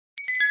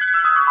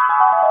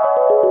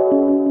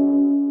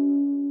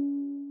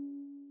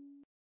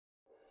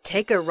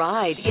Take a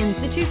ride in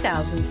the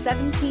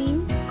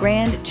 2017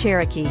 Grand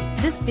Cherokee.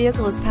 This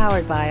vehicle is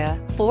powered by a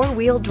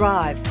four-wheel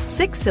drive,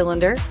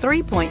 six-cylinder,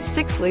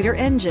 3.6-liter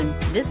engine.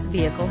 This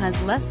vehicle has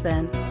less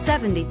than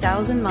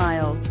 70,000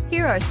 miles.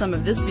 Here are some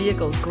of this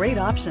vehicle's great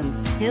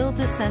options: hill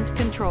descent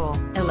control,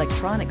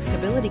 electronic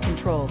stability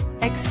control,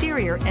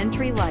 exterior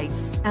entry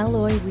lights,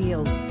 alloy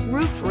wheels,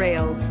 roof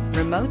rails,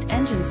 remote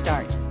engine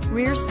start,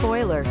 rear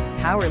spoiler,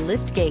 power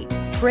lift gate,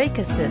 brake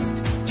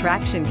assist,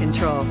 traction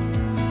control.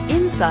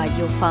 Inside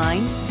you'll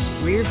find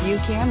rear view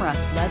camera,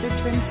 leather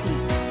trim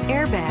seats,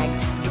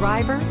 airbags,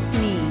 driver,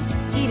 knee,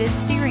 heated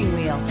steering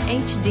wheel,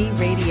 HD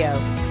radio,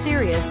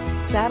 Sirius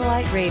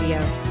satellite radio,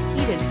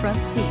 heated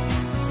front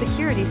seats,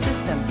 security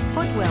system,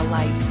 footwell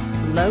lights,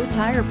 low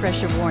tire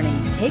pressure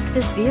warning. Take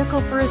this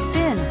vehicle for a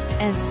spin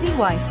and see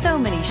why so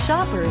many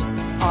shoppers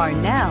are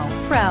now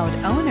proud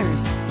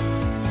owners.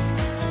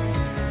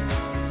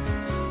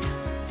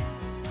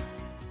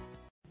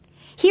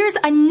 Here's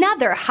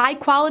another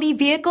high-quality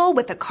vehicle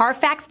with a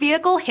Carfax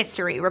Vehicle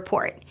History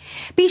Report.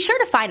 Be sure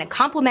to find a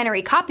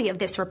complimentary copy of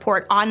this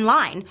report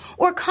online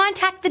or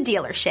contact the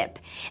dealership.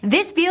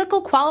 This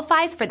vehicle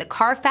qualifies for the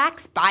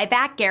Carfax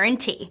Buyback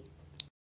Guarantee.